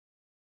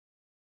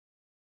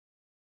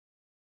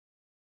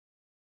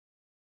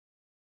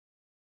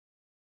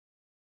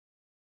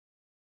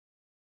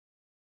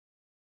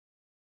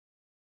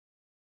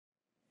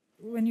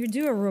when you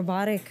do a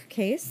robotic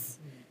case,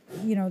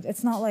 you know,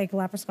 it's not like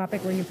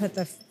laparoscopic where you put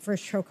the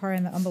first trocar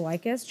in the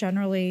umbilicus.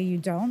 Generally, you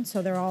don't,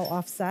 so they're all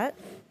offset.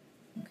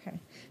 Okay,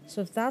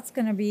 so if that's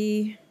going to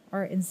be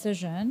our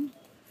incision,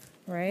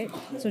 right?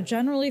 So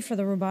generally for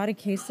the robotic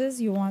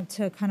cases, you want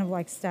to kind of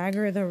like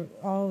stagger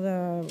all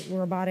the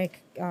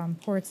robotic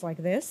ports like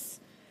this,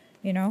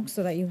 you know,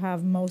 so that you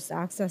have most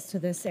access to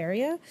this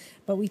area.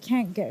 But we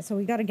can't get, so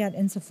we got to get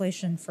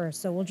insufflation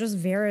first. So we'll just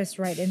varus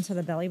right into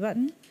the belly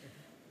button.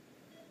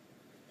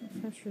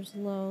 Pressure's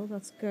low,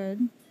 that's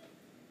good.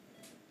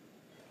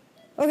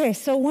 Okay,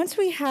 so once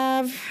we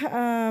have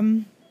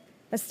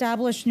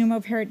established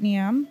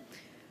pneumoperitoneum,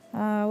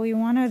 we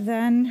want to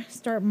then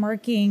start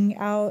marking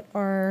out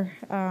our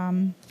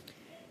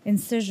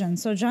incision.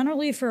 So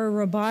generally for a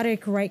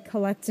robotic right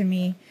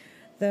colectomy,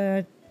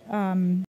 the